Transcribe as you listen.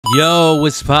Yo,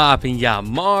 what's poppin'? Yeah,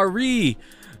 Mari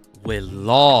with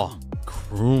Law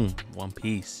KROOM One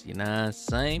Piece. You know what I'm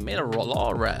saying? Made a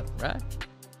law rap, right?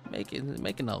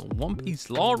 Making a One Piece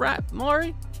law rap,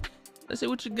 Mari. Let's see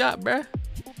what you got, bruh.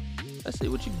 Let's see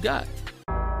what you got.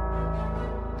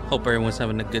 Hope everyone's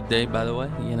having a good day, by the way.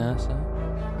 You know what I'm saying?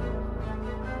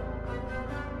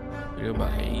 Video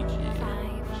about age.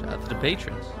 Shout out to the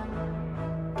patrons.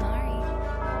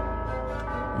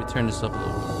 Let me turn this up a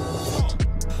little bit.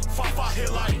 Hit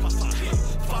like KROOM.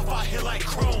 Hit like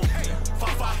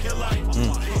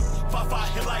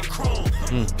KROOM.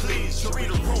 Please, you read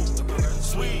the room.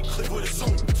 Sweet, click with a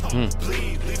zoom.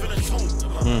 Bleed, leave in a tomb.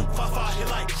 Hit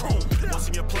like KROOM. What's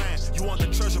in your plan? You want the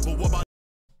treasure, but what about?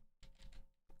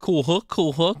 Cool hook,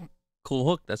 cool hook, cool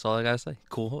hook. That's all I gotta say.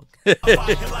 Cool hook. Hit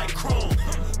like KROOM.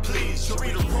 Please, you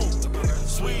read the room.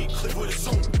 Sweet, click with a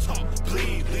zoom.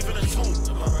 Bleed, leave in a tomb.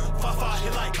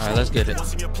 Hit like KROOM. All right, let's get it.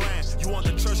 What's in your plan? You want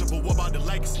the treasure, but what about the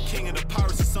legacy? King of the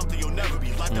pirates is something you'll never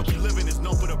be. Life that we live in is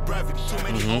known for the brevity. Too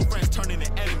many old friends turning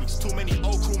into enemies. Too many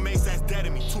old crewmates that's dead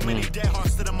to me. Too many dead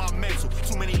hearts sit in my mental.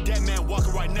 Too many dead men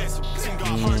walking right next to me. Sing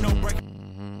got hard, no break.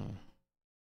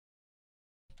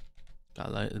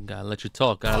 Gotta let you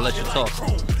talk. Gotta let you talk.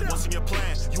 What's in your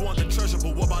plan? You want the treasure,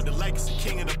 but what about the legacy?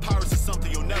 King of the pirates is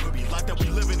something you'll never be. Life that we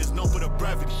live in is known for the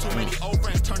brevity. Too many old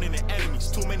friends turning into enemies.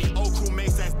 Too many old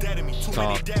crewmates that's dead to me. Too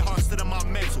many dead hearts sit in my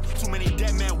mental. Too many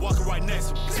dead men walking right next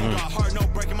to me. Sing got hard, no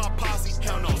breaking my posse.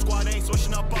 Hell no, squad ain't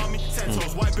switching up on me.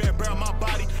 Tentos, white bear on my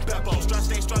body. Beppo,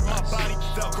 straps ain't strapping my body.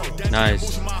 Velcro,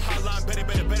 nice. My hotline, better,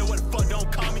 what the fuck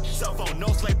don't call me. Cell phone, no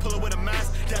slate, pull it with a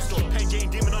mask. That's no pain, game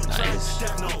demon on the track.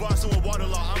 Death no boxing with water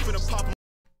law. I'm finna pop him.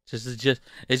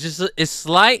 It's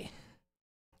slight.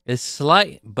 It's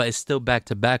slight, but it's still back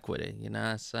to back with it. You know what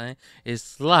I'm saying? It's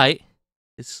slight,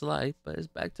 but it's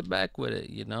back to back with it.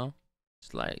 You know,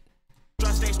 it's like.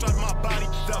 Stay strapped my body.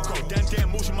 Velcro, damn,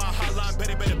 motion my hotline.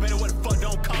 Better, what the fuck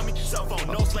don't call me. Cell phone,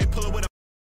 no slate, pull it with a.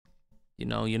 You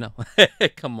know.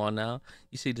 Come on now.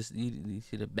 You see this? You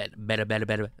see the better.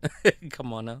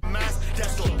 Come on now.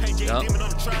 That's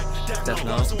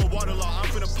no. I'm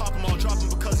finna pop them all, drop them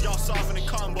because y'all soften and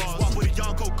calm balls. Walk with a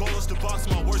Yonko goalless, the box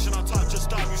my worship on top, just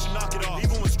stop, you should knock it off.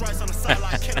 Even with stripes on the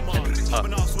sideline, get them on.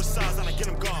 Popping off switch sides and I get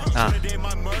them gone. Today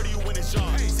my murder you when it's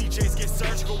on. CJs get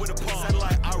surgical with a palm.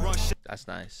 Satellite, I run shit. That's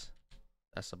nice.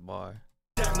 That's a bar.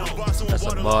 That's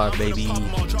a bar, baby. Yep.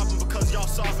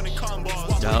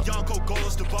 Yonko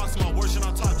goalless, the box my worship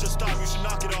on top, just stop, you should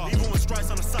knock it off. Even with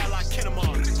stripes on the sideline, get them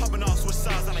on. Popping off switch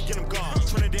sides and I get them gone.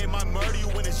 Trinidad, my murder you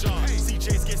when it's on.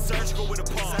 CJs get surgical with a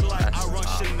palm. Satellite, I run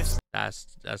shit in this.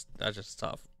 That's just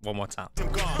tough. One more time.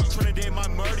 Trinidad, my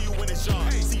murder you when it's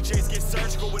on. CJs get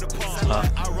surgical with a palm.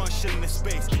 Satellite, I run shit in this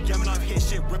space. Yamin off hit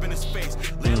shit, ripping his face.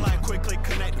 Landline, quick click,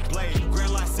 connect the blade.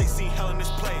 Grand line 16, hell in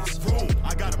this place. Boom,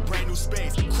 I got a brand new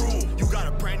space. KROOM, you got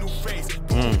a brand new face.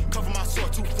 Boom, cover my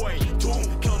sword 2-4.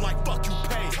 Doom, kill him like fuck you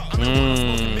pay. I'm in one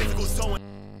smoking mythical zone.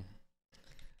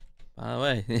 By the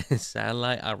way,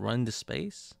 satellite, I run the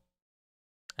space.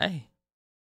 Hey.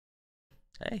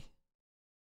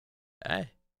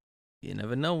 You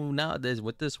never know nowadays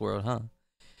with this world, huh?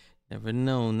 Never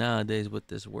know nowadays with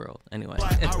this world. Anyway.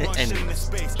 Anyway.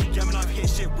 Space. Yamin off hit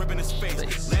shit, ripping his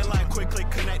face. Landline, quick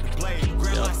click, connect the blade.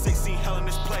 Grand line 16, hell in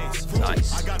this place.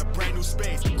 Nice. I got a brand new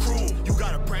space. KROOM, you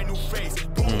got a brand new face.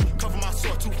 Boom, cover my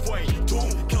sword 2-4.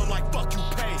 Doom, kill him like fuck you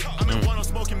pay. I'm in one on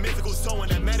smoking mythical zone.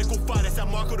 That medical fight, that's that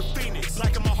Marco the Phoenix.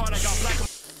 Black in my heart, I got black in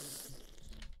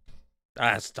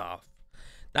That's tough.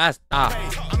 That's tough.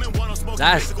 I'm in one on smoking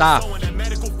That's tough. That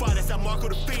medical fight, that's that Marco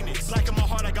the Phoenix. Black in my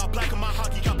heart, I got black in my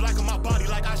hockey, got black in my body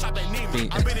like I shot that Nemo.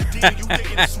 I've been a demon, you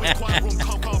thinking the sweet quiet room,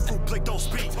 come fruit, blick, don't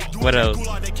speak. What else?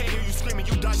 They can't hear you screaming,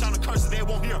 you dodge on the curses, they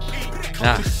won't hear a peep.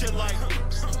 Come with this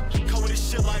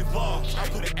shit like Vol. I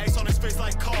put an X on his face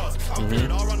like cars. I'm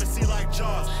feared all around the sea like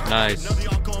Jaws. Nice. Another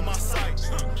y'all go on my sight.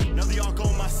 Another y'all go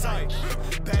on my sight.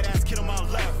 Badass kid on my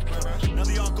left.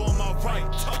 Another y'all go on my right.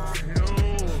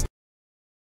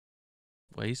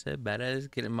 What he said? Badass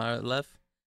getting my left.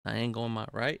 I ain't going my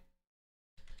right.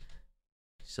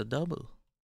 It's a double.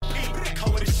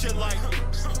 Come with this shit like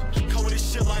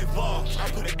Vol.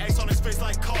 I put an X on his face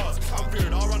like cars. I'm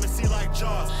feared all around the sea like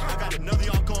Jaws. I got another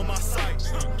y'all go on my sight.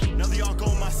 Another y'all go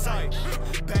on my sight.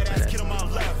 Badass kid on my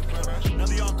left.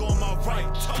 Another y'all go on my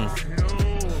right.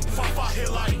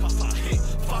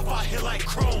 Hit like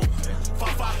KROOM.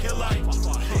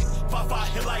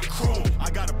 Hit like KROOM. I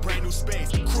got a brand new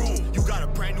space. KROOM, you got a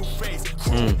brand new face.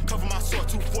 KROOM, cover my sword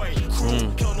 2-4.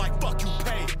 KROOM, kill him like fuck you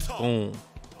pay. Boom.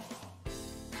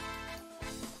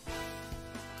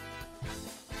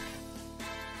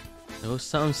 Little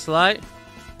something slight.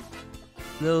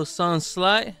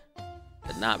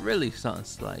 but not really something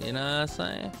slight. You know what I'm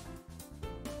saying?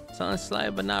 Something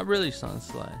slight, but not really something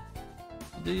slight.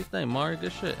 You do your thing, Mari.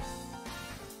 Good shit.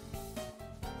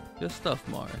 Good stuff,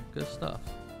 Mari. Good stuff.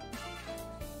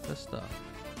 Good stuff.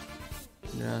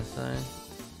 You know what I'm saying?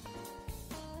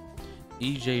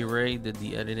 EJ Ray did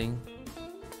the editing.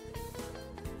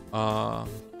 So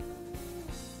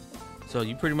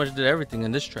you pretty much did everything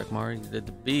in this track, Mari. You did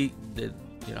the beat, did,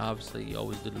 you know, obviously you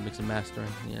always do the mix and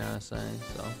mastering, you know what I'm saying?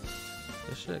 So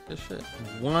good shit, good shit.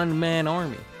 One man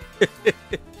army.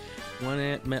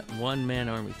 one man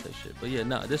army type shit. But yeah,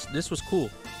 no, this was cool.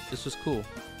 This was cool.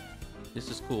 This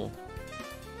is cool.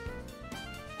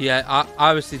 Yeah,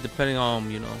 obviously depending on,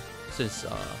 you know, since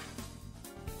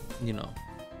you know,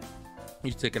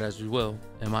 you take it as you will.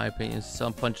 In my opinion,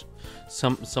 some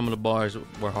of the bars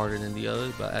were harder than the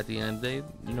others, but at the end of the day,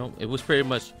 you know, it was pretty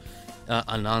much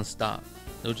a non-stop.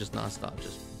 It was just non-stop,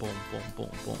 just boom, boom,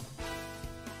 boom, boom,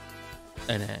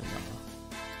 and then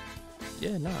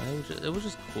yeah, no, it was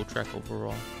just a cool track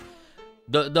overall.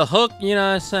 The hook, you know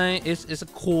what I'm saying? It's a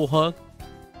cool hook.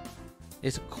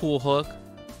 It's a cool hook.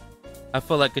 I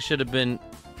feel like it should have been,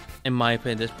 in my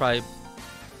opinion, there's probably,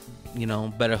 you know,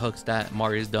 better hooks that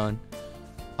Mari's done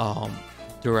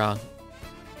throughout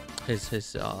his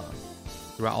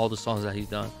throughout all the songs that he's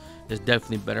done. There's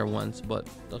definitely better ones, but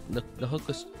the hook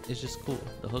is just cool.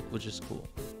 The hook was just cool.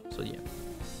 So yeah,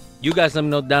 you guys let me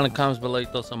know down in the comments below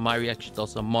your thoughts on my reaction,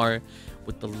 thoughts on Mari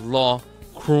with the Law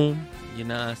KROOM. You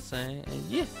know what I'm saying? And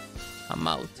yeah, I'm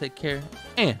out. Take care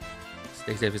and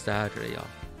stay safe and stay hydrated, y'all.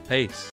 Peace.